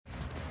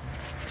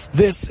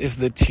This is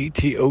the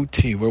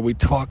TTOT, where we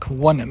talk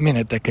 1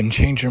 minute that can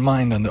change your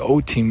mind on the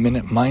OT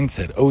minute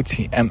mindset,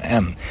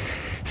 OTMM.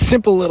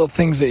 Simple little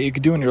things that you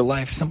could do in your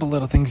life, simple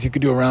little things you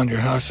could do around your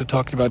house. I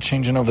talked about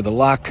changing over the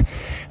lock.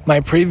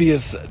 My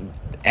previous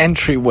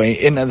entryway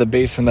into the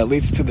basement that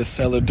leads to the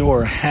cellar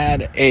door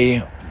had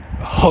a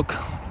hook,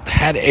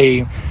 had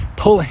a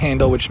pull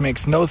handle, which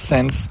makes no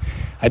sense.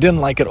 I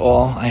didn't like it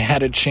all. I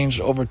had it changed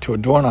over to a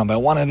doorknob. I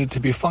wanted it to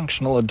be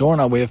functional, a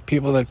doorknob. We have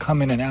people that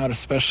come in and out,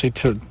 especially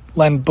to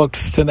lend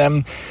books to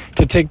them,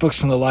 to take books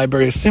from the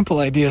library. Simple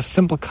idea,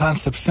 simple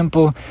concept,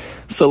 simple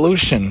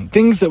solution.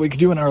 Things that we could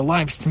do in our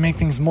lives to make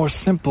things more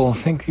simple,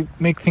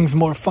 make things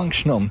more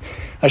functional.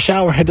 A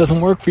shower head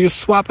doesn't work for you,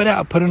 swap it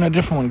out, put in a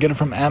different one, get it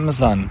from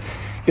Amazon.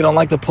 You don't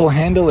like the pull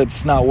handle,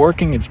 it's not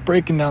working, it's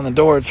breaking down the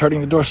door, it's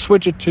hurting the door,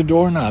 switch it to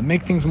doorknob.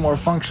 Make things more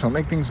functional,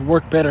 make things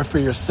work better for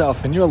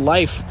yourself and your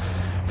life,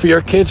 for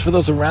your kids, for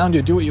those around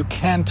you. Do what you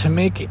can to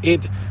make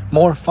it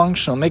more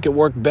functional, make it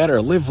work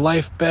better, live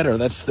life better.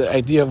 That's the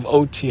idea of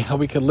OT, how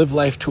we can live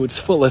life to its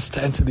fullest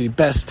and to the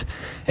best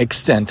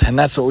extent. And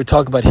that's what we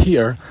talk about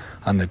here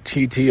on the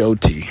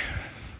TTOT.